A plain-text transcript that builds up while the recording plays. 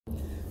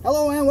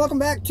Hello and welcome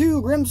back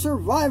to Grim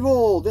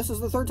Survival. This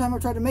is the third time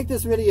I've tried to make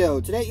this video.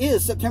 Today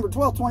is September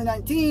 12th,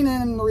 2019,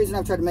 and the reason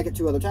I've tried to make it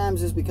 2 other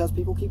times is because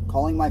people keep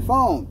calling my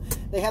phone.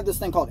 They have this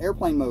thing called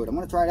airplane mode. I'm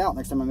going to try it out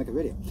next time I make a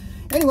video.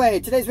 Anyway,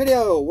 today's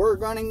video, we're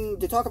going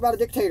to talk about a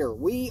dictator.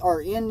 We are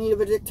in need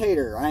of a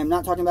dictator. I am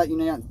not talking about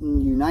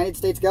United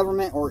States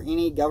government or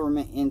any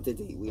government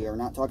entity. We are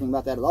not talking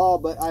about that at all,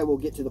 but I will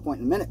get to the point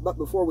in a minute. But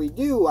before we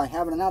do, I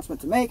have an announcement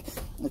to make.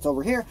 It's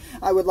over here.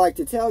 I would like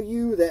to tell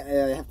you that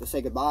I have to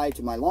say goodbye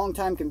to my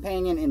longtime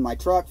companion in my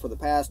truck for the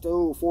past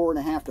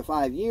 4.5 to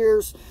 5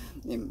 years.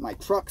 In my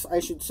trucks, I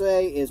should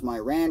say, is my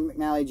Rand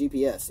McNally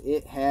GPS.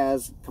 It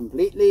has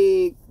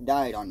completely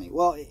died on me.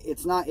 Well,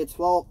 it's not its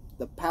fault.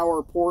 The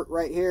power port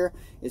right here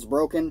is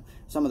broken.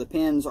 Some of the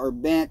pins are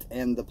bent,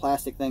 and the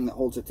plastic thing that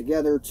holds it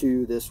together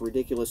to this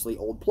ridiculously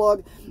old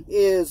plug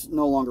is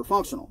no longer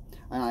functional.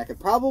 And I could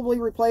probably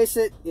replace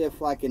it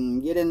if I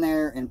can get in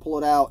there and pull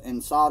it out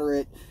and solder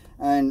it.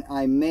 And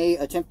I may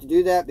attempt to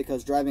do that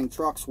because driving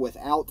trucks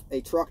without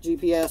a truck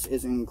GPS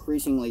is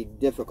increasingly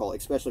difficult,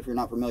 especially if you're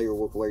not familiar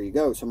with where you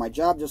go. So my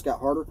job just got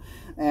harder.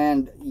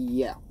 And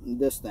yeah,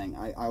 this thing,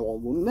 I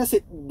will miss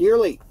it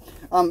dearly.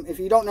 If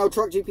you don't know,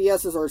 truck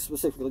GPSs are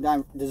specifically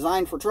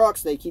designed for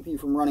trucks. They keep you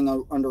from running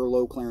under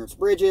low clearance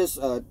bridges.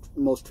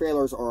 Most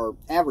trailers, or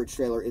average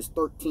trailer, is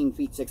 13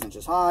 feet 6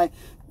 inches high.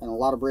 And a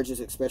lot of bridges,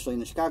 especially in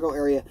the Chicago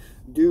area,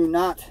 do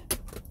not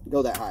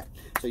go that high.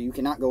 So you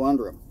cannot go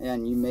under them.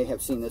 And you may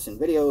have seen this in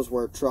videos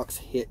where trucks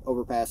hit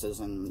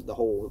overpasses and the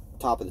whole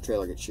top of the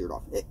trailer gets sheared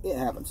off. It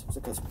happens. It's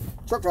because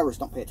truck drivers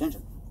don't pay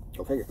attention.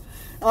 Go figure.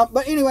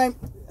 But anyway,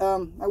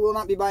 I will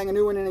not be buying a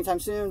new one anytime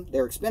soon.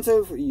 They're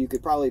expensive. You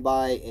could probably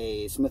buy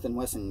a Smith &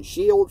 Wesson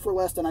Shield for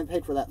less than I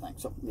paid for that thing.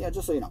 So yeah,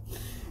 just so you know.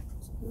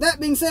 That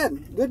being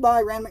said,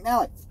 goodbye Rand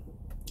McNally.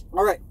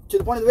 Alright, to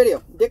the point of the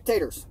video,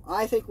 dictators.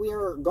 I think we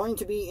are going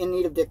to be in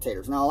need of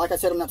dictators. Now, like I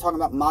said, I'm not talking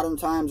about modern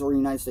times or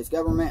United States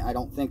government. I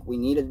don't think we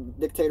need a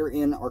dictator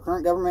in our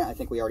current government. I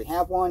think we already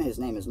have one. His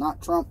name is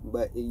not Trump,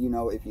 but you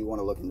know, if you want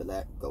to look into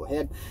that, go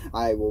ahead.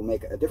 I will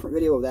make a different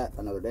video of that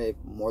another day,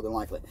 more than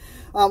likely.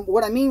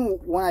 What I mean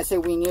when I say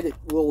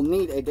we'll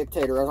need a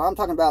dictator, I'm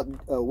talking about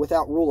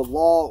without rule of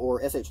law or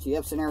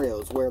SHTF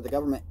scenarios where the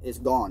government is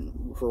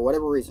gone for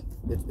whatever reason.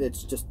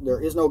 It's just,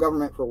 there is no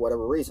government for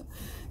whatever reason.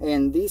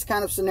 And these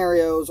kind of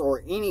scenarios,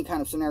 or any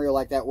kind of scenario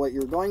like that, what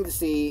you're going to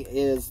see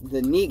is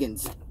the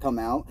Negans come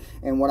out.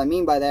 And what I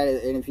mean by that,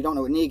 and if you don't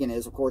know what Negan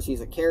is, of course,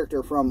 he's a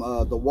character from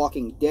the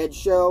Walking Dead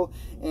show.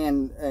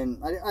 And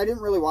I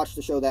didn't really watch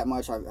the show that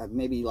much. I've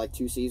maybe like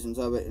 2 seasons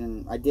of it,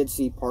 and I did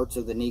see parts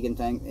of the Negan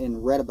thing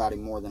and read about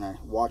him more than I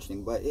watched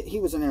him. But he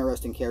was an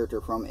interesting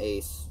character from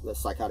a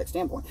psychotic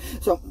standpoint.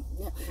 So,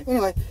 yeah.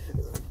 Anyway,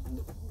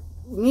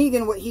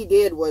 Negan, what he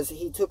did was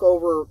he took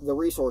over the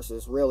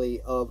resources,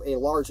 really, of a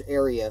large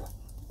area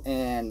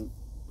and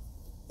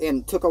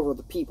took over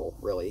the people,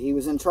 really. He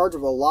was in charge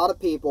of a lot of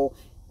people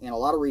and a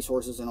lot of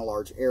resources in a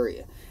large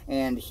area.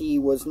 And he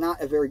was not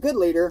a very good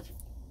leader,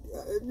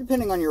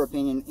 depending on your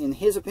opinion. In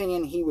his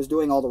opinion, he was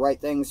doing all the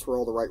right things for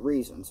all the right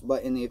reasons.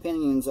 But in the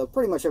opinions of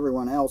pretty much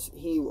everyone else,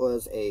 he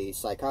was a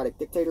psychotic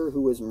dictator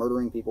who was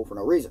murdering people for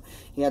no reason.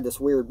 He had this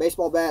weird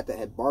baseball bat that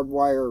had barbed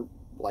wire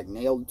like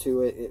nailed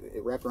to it.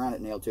 It wrapped around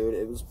it, nailed to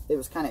it. It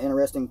was kind of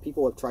interesting.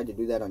 People have tried to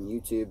do that on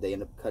YouTube. They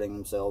end up cutting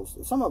themselves.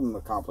 Some of them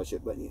accomplish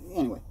it, but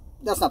anyway,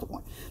 that's not the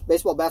point.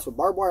 Baseball bats with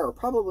barbed wire are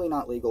probably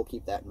not legal.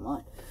 Keep that in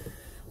mind.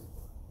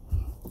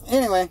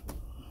 Anyway,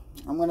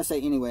 I'm going to say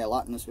anyway a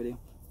lot in this video.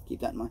 Keep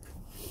that in mind.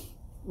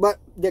 But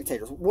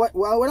dictators. What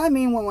I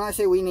mean when I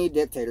say we need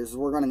dictators is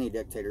we're going to need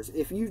dictators.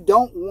 If you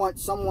don't want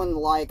someone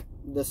like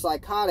the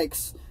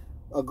psychotics,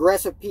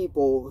 aggressive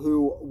people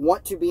who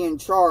want to be in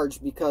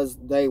charge because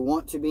they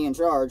want to be in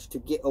charge to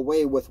get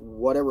away with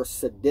whatever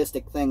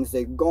sadistic things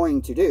they're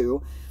going to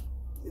do,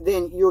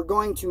 then you're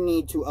going to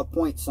need to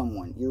appoint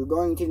someone. You're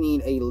going to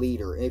need a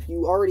leader. If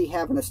you already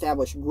have an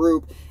established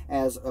group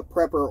as a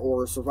prepper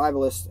or a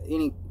survivalist,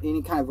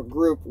 any kind of a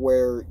group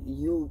where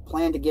you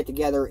plan to get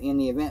together in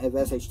the event of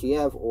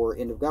SHTF or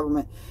end of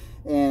government,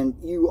 and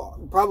you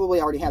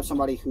probably already have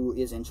somebody who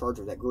is in charge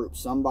of that group.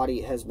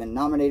 Somebody has been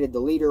nominated the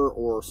leader,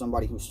 or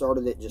somebody who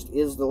started it just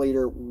is the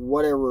leader,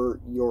 whatever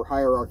your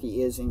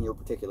hierarchy is in your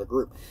particular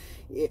group.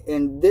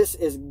 And this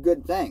is a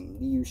good thing.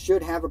 You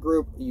should have a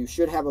group. You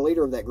should have a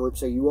leader of that group,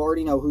 so you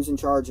already know who's in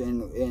charge,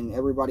 and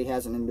everybody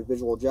has an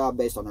individual job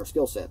based on their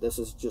skill set. This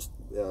is just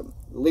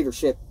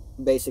leadership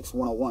basics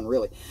 101,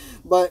 really.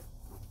 But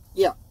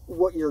yeah,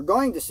 what you're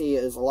going to see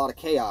is a lot of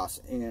chaos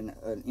in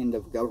an end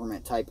of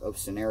government type of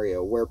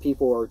scenario where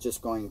people are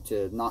just going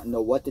to not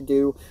know what to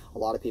do. A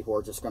lot of people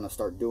are just going to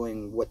start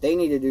doing what they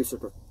need to do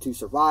to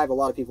survive. A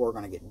lot of people are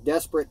going to get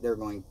desperate. They're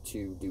going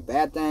to do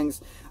bad things.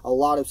 A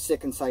lot of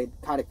sick and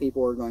psychotic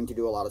people are going to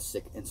do a lot of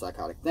sick and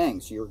psychotic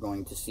things. You're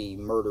going to see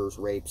murders,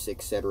 rapes,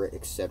 etc.,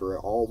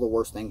 etc. All the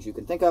worst things you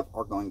can think of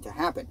are going to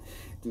happen.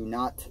 Do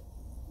not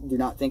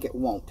think it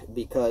won't,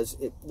 because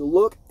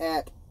look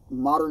at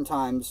modern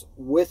times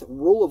with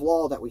rule of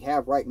law that we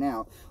have right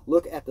now.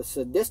 Look at the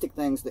sadistic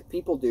things that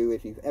people do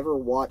if you've ever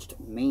watched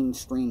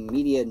mainstream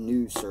media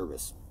news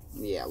service.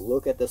 Yeah,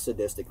 look at the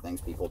sadistic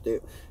things people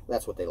do.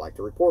 That's what they like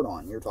to report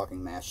on. You're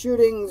talking mass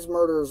shootings,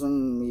 murders,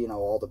 and, you know,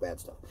 all the bad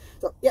stuff.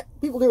 So, yeah,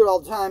 people do it all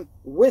the time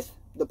with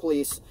the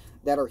police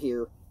that are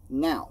here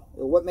now.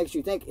 What makes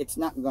you think it's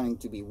not going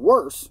to be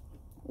worse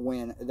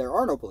when there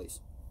are no police?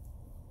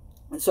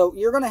 So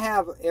you're going to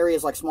have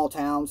areas like small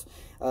towns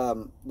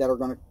that are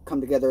going to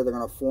come together. They're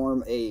going to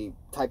form a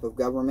type of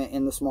government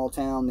in the small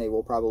town. They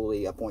will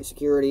probably appoint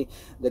security.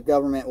 The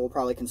government will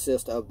probably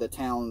consist of the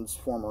town's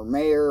former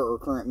mayor or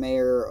current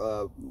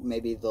mayor,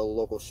 maybe the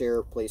local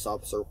sheriff, police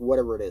officer,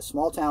 whatever it is.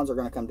 Small towns are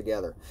going to come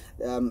together.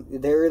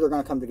 They're either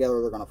going to come together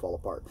or they're going to fall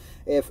apart.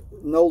 If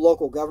no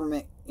local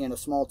government in a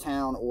small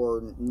town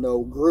or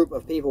no group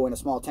of people in a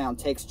small town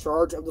takes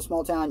charge of the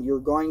small town, you're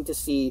going to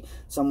see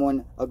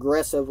someone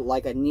aggressive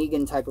like a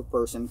Negan type of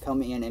person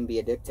come in and be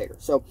a dictator.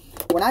 So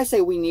when I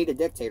say we need a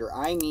dictator,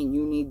 I mean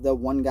you need the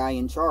one guy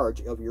in charge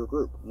of your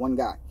group. One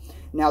guy.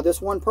 Now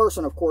this one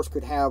person, of course,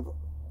 could have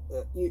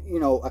you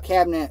know, a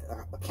cabinet,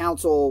 a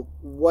council,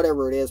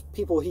 whatever it is,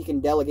 people he can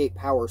delegate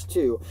powers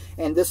to,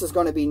 and this is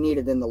going to be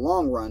needed in the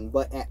long run.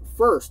 But at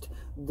first,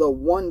 the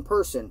one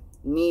person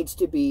needs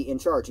to be in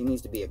charge. He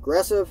needs to be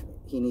aggressive.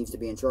 He needs to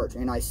be in charge.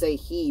 And I say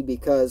he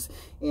because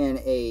in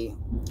a,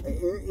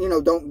 you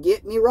know, don't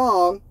get me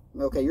wrong.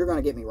 Okay, you're going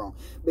to get me wrong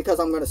because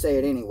I'm going to say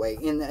it anyway.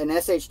 In an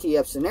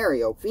SHTF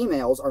scenario,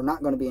 females are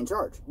not going to be in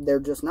charge. They're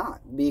just not.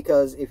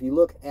 Because if you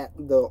look at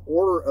the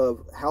order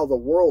of how the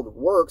world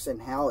works and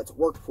how it's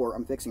worked for,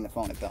 I'm fixing the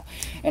phone, it fell,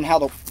 and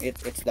how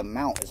it's the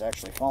mount is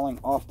actually falling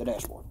off the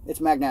dashboard. It's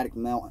magnetic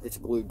mount. It's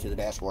glued to the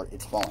dashboard.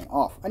 It's falling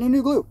off. I need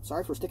new glue.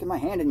 Sorry for sticking my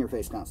hand in your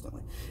face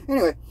constantly.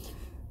 Anyway,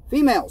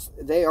 females,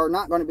 they are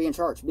not going to be in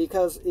charge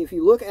because if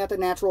you look at the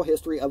natural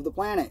history of the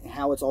planet,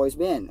 how it's always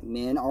been,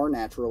 men are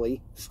naturally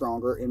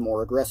stronger and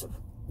more aggressive.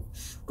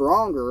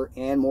 Stronger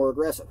and more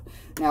aggressive.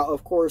 Now,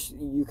 of course,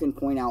 you can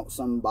point out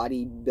some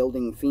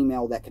bodybuilding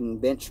female that can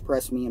bench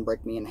press me and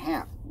break me in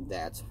half.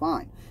 That's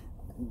fine.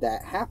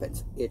 That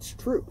happens. It's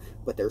true.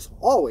 But there's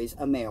always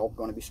a male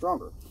going to be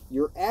stronger.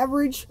 Your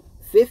average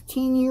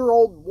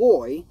 15-year-old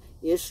boy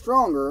is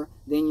stronger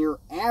than your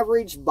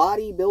average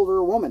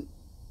bodybuilder woman.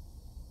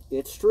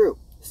 It's true.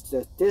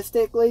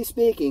 Statistically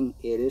speaking,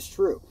 it is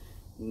true.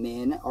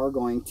 Men are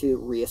going to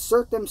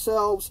reassert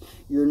themselves.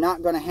 You're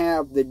not going to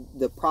have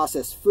the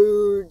processed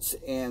foods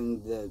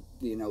and the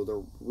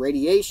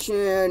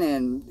radiation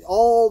and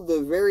all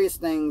the various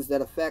things that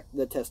affect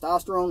the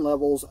testosterone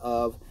levels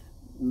of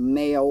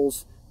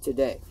males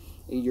today.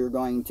 You're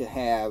going to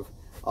have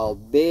a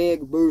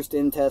big boost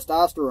in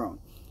testosterone.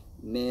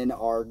 Men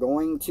are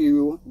going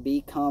to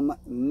become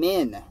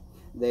men.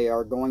 They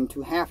are going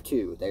to have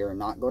to. They are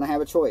not going to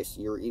have a choice.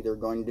 You're either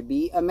going to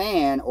be a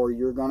man or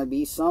you're going to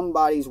be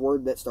somebody's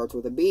word that starts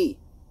with a B.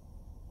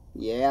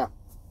 Yeah.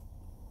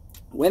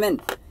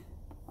 Women,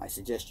 I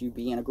suggest you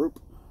be in a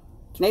group.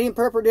 Canadian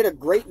Prepper did a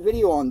great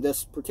video on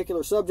this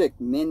particular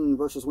subject, men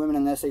versus women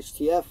in the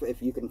SHTF.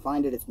 If you can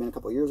find it, it's been a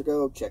couple years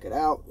ago. Check it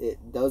out.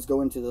 It does go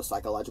into the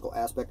psychological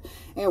aspect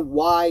and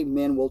why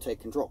men will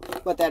take control.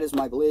 But that is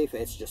my belief.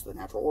 It's just the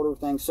natural order of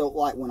things. So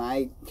like when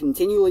I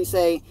continually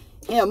say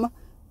him,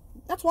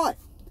 that's why.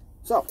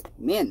 So,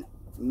 men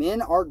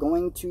are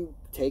going to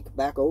take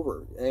back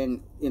over.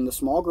 And in the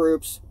small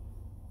groups,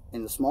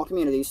 in the small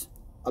communities,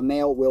 a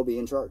male will be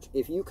in charge.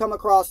 If you come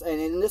across,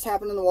 and this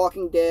happened in The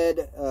Walking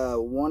Dead,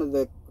 one of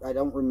the, I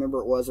don't remember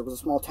it was a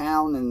small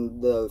town, and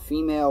the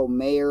female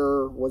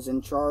mayor was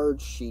in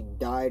charge. She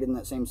died in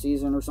that same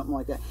season or something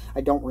like that.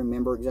 I don't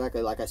remember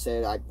exactly. Like I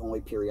said, I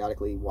only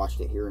periodically watched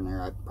it here and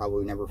there. I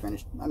probably never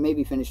finished, I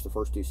maybe finished the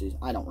first 2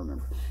 seasons. I don't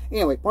remember.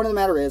 Anyway, point of the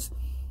matter is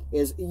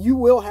you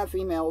will have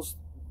females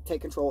take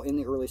control in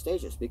the early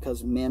stages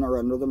because men are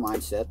under the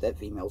mindset that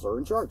females are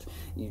in charge.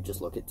 You just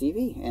look at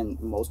TV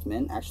and most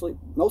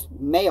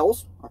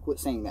males, I quit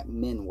saying that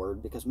men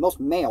word because most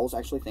males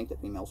actually think that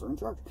females are in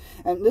charge.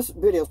 And this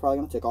video is probably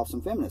going to tick off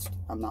some feminists.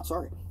 I'm not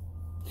sorry.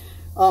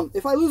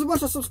 If I lose a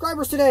bunch of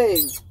subscribers today,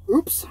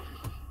 oops,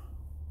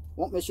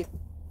 won't miss you.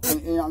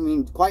 I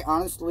mean, quite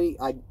honestly,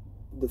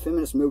 the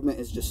feminist movement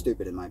is just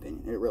stupid in my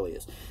opinion. It really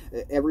is.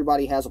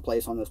 Everybody has a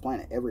place on this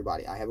planet.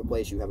 Everybody. I have a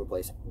place. You have a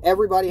place.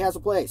 Everybody has a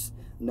place.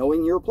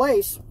 Knowing your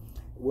place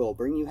will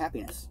bring you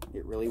happiness.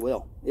 It really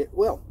will. It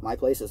will. My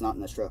place is not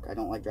in this truck. I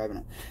don't like driving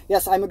it.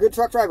 Yes, I'm a good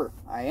truck driver.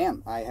 I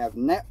am. I have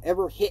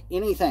never hit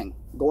anything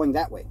going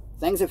that way.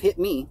 Things have hit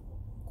me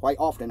quite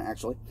often,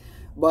 actually.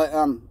 But,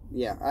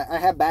 yeah, I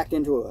have backed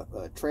into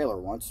a trailer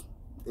once.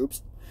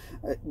 Oops.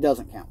 It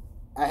doesn't count.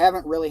 I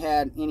haven't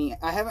had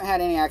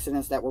any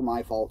accidents that were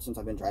my fault since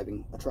I've been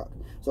driving a truck.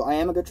 So I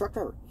am a good truck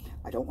driver.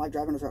 I don't like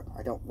driving a truck.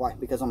 I don't. Why?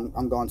 Because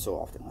I'm gone so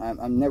often.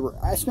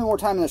 I spend more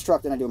time in this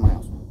truck than I do in my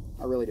house.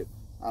 I really do.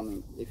 I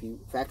mean, if you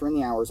factor in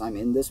the hours I'm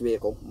in this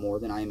vehicle more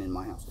than I am in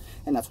my house.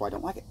 And that's why I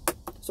don't like it.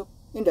 So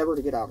endeavor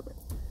to get out of it.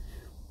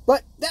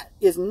 But that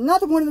is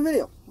not the point of the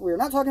video. We're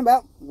not talking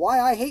about why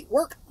I hate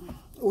work.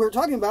 We're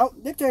talking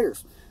about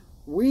dictators.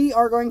 We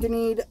are going to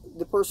need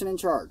the person in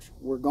charge.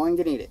 We're going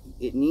to need it.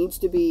 It needs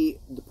to be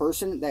the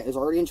person that is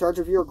already in charge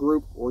of your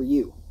group or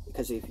you.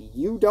 Because if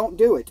you don't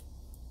do it,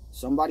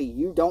 Somebody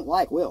you don't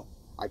like will.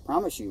 I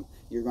promise you,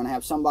 you're going to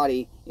have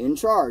somebody in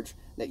charge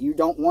that you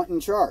don't want in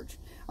charge.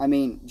 I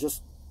mean,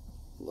 just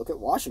look at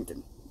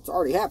Washington. It's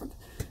already happened.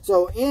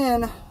 So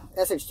in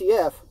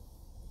SHTF,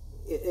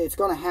 it's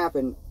going to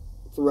happen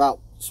throughout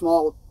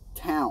small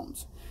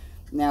towns.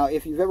 Now,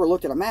 if you've ever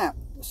looked at a map,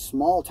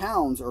 small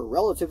towns are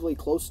relatively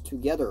close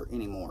together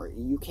anymore.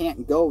 You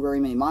can't go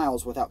very many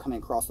miles without coming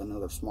across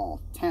another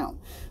small town.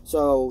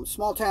 So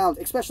small towns,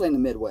 especially in the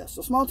Midwest,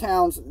 so small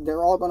towns,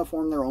 they're all going to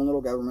form their own little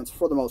governments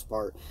for the most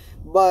part.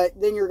 But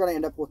then you're going to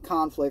end up with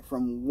conflict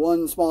from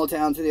one small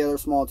town to the other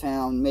small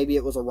town. Maybe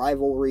it was a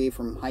rivalry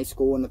from high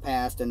school in the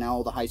past, and now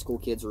all the high school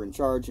kids are in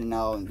charge, and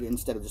now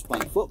instead of just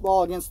playing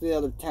football against the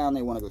other town,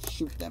 they want to go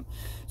shoot them.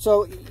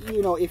 So,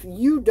 you know, if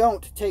you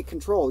don't take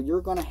control,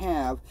 you're going to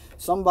have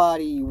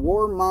somebody,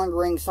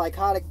 warmongering,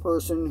 psychotic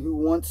person who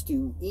wants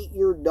to eat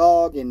your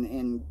dog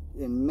and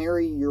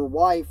marry your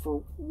wife,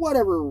 or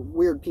whatever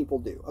weird people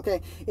do,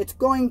 okay? It's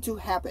going to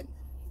happen.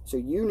 So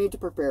you need to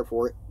prepare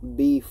for it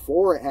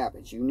before it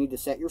happens. You need to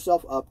set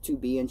yourself up to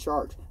be in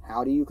charge.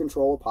 How do you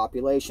control a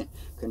population?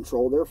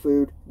 Control their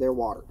food, their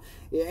water.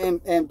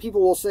 And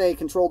people will say,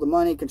 control the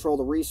money, control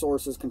the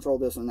resources, control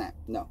this and that.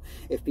 No.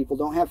 If people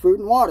don't have food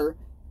and water,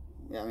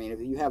 I mean, if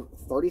you have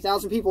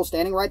 30,000 people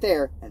standing right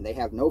there, and they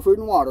have no food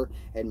and water,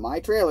 and my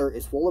trailer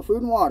is full of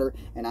food and water,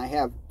 and I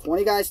have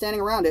 20 guys standing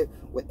around it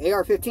with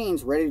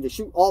AR-15s ready to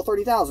shoot all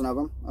 30,000 of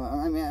them,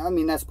 I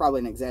mean, that's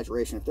probably an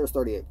exaggeration. If there's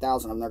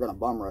 38,000 of them, they're going to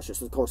bum rush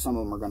us. Of course, some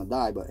of them are going to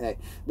die, but hey,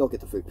 they'll get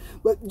the food.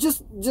 But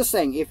just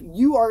saying, if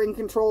you are in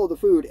control of the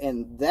food,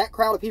 and that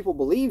crowd of people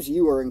believes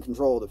you are in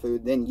control of the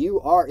food, then you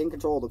are in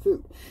control of the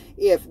food.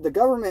 If the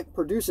government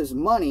produces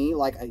money,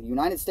 like a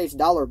United States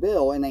dollar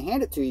bill, and they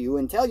hand it to you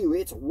and tell you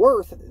it's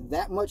worth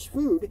that much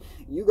food,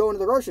 you go into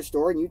the grocery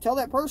store and you tell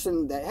that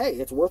person that, hey,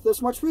 it's worth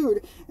this much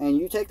food, and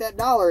you take that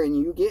dollar and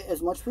you get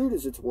as much food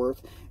as it's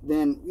worth,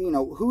 then, you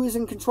know, who is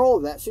in control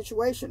of that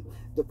situation?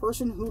 The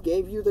person who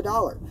gave you the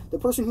dollar. The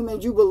person who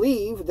made you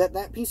believe that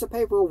that piece of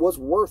paper was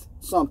worth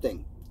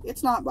something.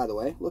 It's not, by the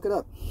way. Look it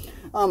up.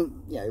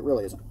 Yeah, it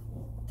really isn't.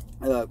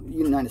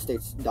 United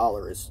States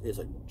dollar is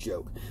a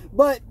joke,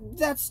 but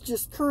that's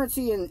just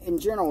currency in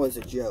general is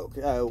a joke.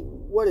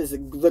 What is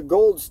it? The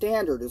gold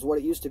standard is what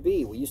it used to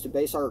be. We used to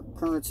base our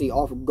currency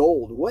off of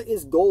gold. What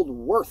is gold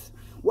worth?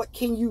 What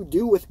can you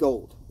do with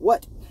gold?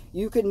 What?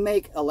 You can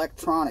make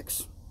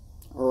electronics.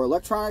 Are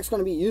electronics going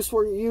to be used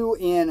for you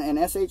in an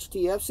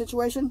SHTF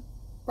situation?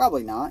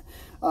 Probably not,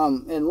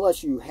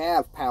 unless you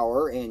have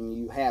power and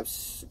you have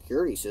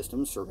security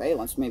systems,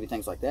 surveillance, maybe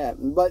things like that.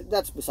 But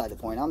that's beside the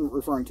point. I'm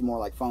referring to more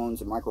like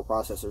phones and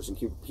microprocessors and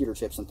computer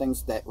chips and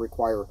things that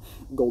require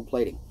gold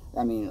plating.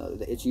 I mean,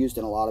 it's used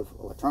in a lot of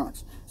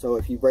electronics. So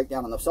if you break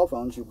down enough cell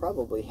phones, you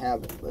probably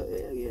have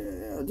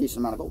a decent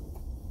amount of gold.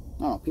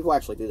 I don't know, people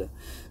actually do that.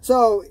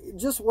 So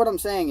just what I'm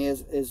saying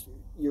is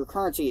your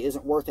currency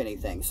isn't worth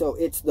anything. So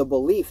it's the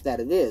belief that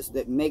it is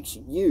that makes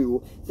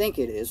you think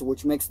it is,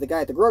 which makes the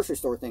guy at the grocery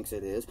store thinks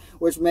it is,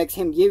 which makes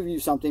him give you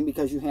something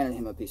because you handed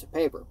him a piece of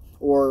paper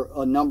or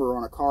a number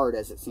on a card,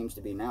 as it seems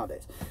to be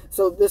nowadays.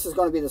 So this is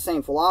going to be the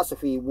same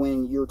philosophy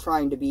when you're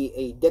trying to be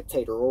a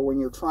dictator, or when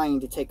you're trying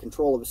to take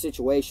control of a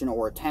situation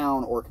or a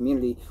town or a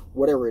community,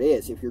 whatever it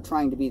is. If you're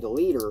trying to be the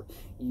leader,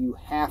 you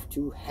have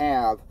to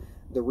have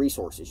the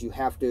resources. You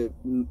have to,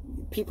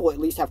 people at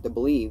least have to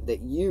believe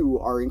that you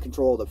are in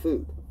control of the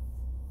food.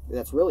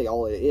 That's really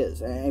all it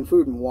is. And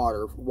food and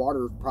water.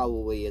 Water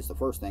probably is the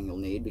first thing you'll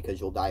need, because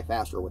you'll die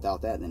faster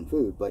without that than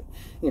food. But,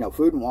 you know,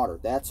 food and water,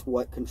 that's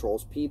what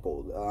controls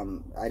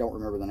people. I don't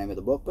remember the name of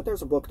the book, but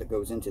there's a book that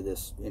goes into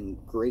this in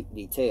great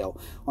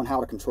detail on how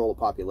to control a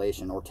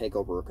population or take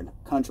over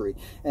a country.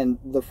 And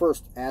the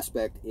first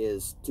aspect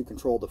is to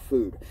control the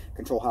food,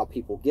 control how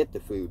people get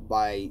the food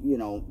by, you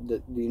know,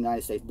 the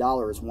United States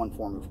dollar is one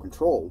form of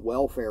control.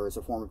 Welfare is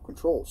a form of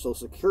control. Social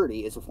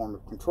Security is a form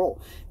of control,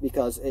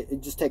 because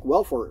it just take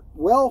welfare,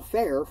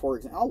 for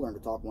example. I'll learn to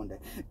talk one day.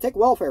 Take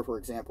welfare, for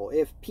example.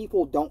 If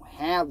people don't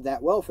have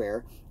that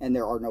welfare, and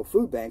there are no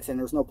food banks, and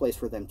there's no place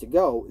for them to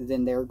go,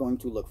 then they're going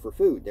to look for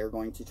food. They're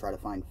going to try to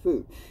find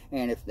food.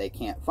 And if they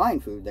can't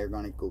find food, they're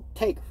going to go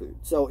take food.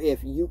 So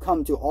if you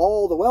come to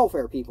all the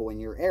welfare people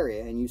in your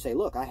area and you say,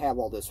 look, I have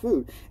all this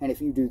food, and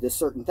if you do this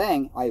certain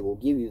thing, I will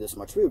give you this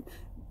much food,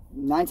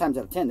 9 times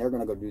out of 10, they're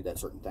going to go do that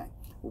certain thing,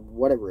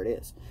 whatever it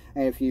is.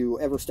 And if you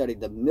ever studied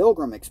the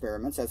Milgram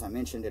experiments, as I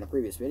mentioned in a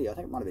previous video, I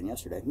think it might have been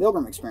yesterday,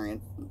 Milgram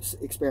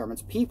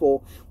experiments,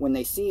 people, when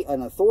they see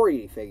an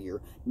authority figure,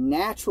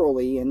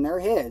 naturally in their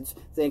heads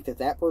think that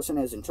that person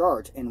is in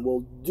charge and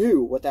will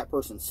do what that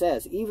person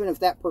says, even if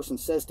that person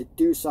says to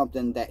do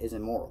something that is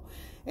immoral.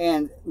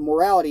 And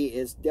morality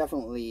is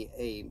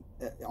definitely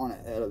on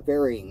a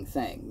varying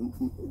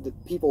thing. The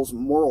people's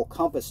moral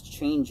compass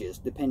changes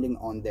depending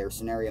on their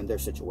scenario and their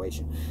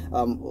situation.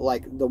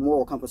 Like the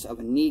moral compass of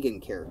a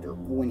Negan character,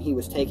 when he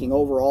was taking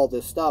over all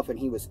this stuff and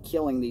he was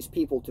killing these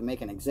people to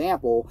make an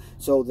example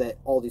so that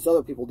all these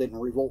other people didn't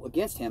revolt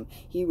against him,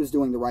 he was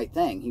doing the right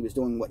thing. He was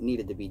doing what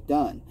needed to be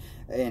done,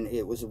 and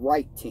it was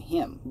right to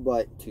him.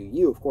 But to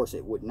you, of course,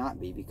 it would not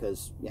be,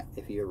 because, yeah,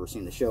 if you ever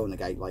seen the show and the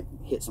guy like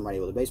hit somebody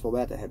with a baseball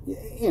bat, that had,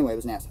 anyway, it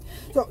was nasty.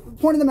 So the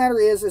point of the matter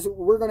is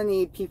we're going to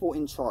need people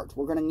in charge.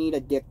 We're going to need a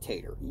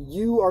dictator.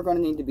 You are going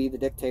to need to be the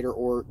dictator,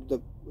 or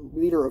the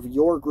leader of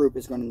your group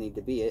is going to need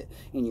to be it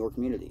in your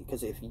community,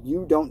 because if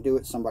you don't do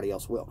it, somebody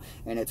else will,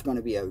 and it's going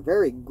to be a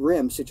very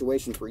grim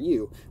situation for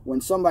you when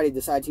somebody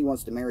decides he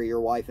wants to marry your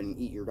wife and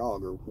eat your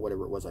dog, or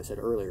whatever it was I said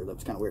earlier. That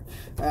was kind of weird.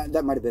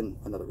 That might have been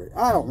another video.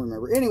 I don't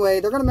remember. Anyway,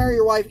 they're going to marry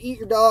your wife, eat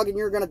your dog, and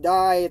you're going to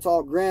die. It's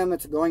all grim.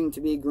 It's going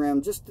to be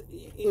grim. Just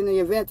in the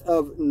event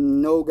of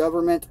no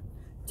government,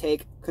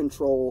 take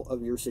control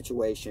of your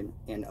situation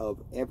and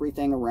of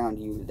everything around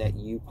you that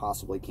you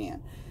possibly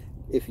can.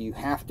 If you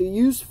have to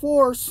use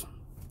force,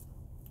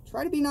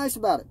 try to be nice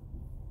about it.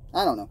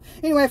 I don't know.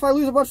 Anyway, if I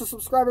lose a bunch of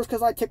subscribers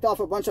because I ticked off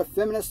a bunch of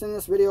feminists in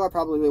this video, I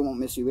probably won't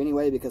miss you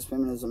anyway, because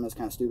feminism is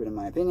kind of stupid in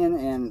my opinion.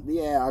 And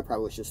yeah, I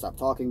probably should stop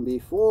talking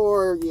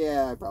before.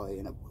 Yeah, I probably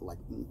end up with like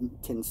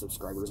 10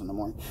 subscribers in the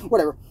morning.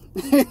 Whatever.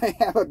 Anyway,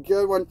 have a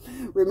good one.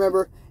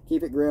 Remember,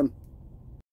 keep it grim.